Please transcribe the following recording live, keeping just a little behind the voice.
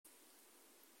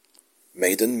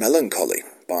Maiden Melancholy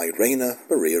by Rainer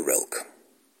Maria Rilke.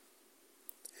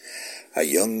 A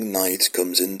young knight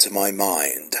comes into my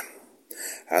mind,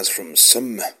 as from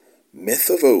some myth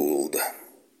of old.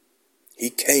 He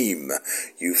came,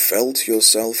 you felt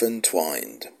yourself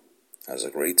entwined, as a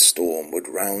great storm would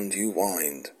round you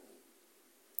wind.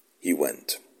 He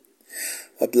went,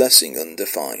 a blessing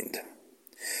undefined,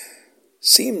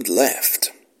 seemed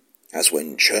left, as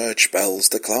when church bells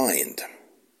declined,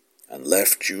 and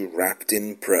left you wrapped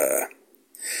in prayer.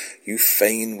 You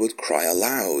fain would cry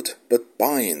aloud, but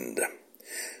bind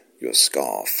your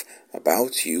scarf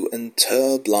about you and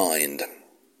blind.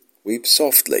 Weep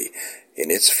softly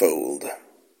in its fold.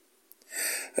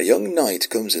 A young knight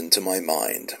comes into my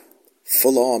mind,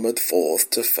 full armoured forth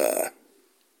to fare.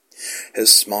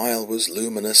 His smile was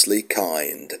luminously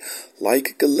kind, like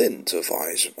a glint of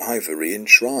ivory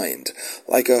enshrined,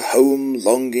 like a home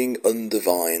longing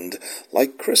undivined,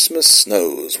 like Christmas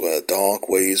snows where dark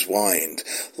ways wind,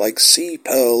 like sea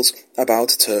pearls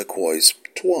about turquoise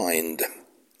twined,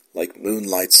 like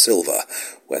moonlight silver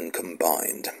when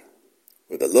combined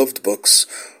with a loved book's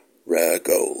rare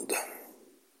gold.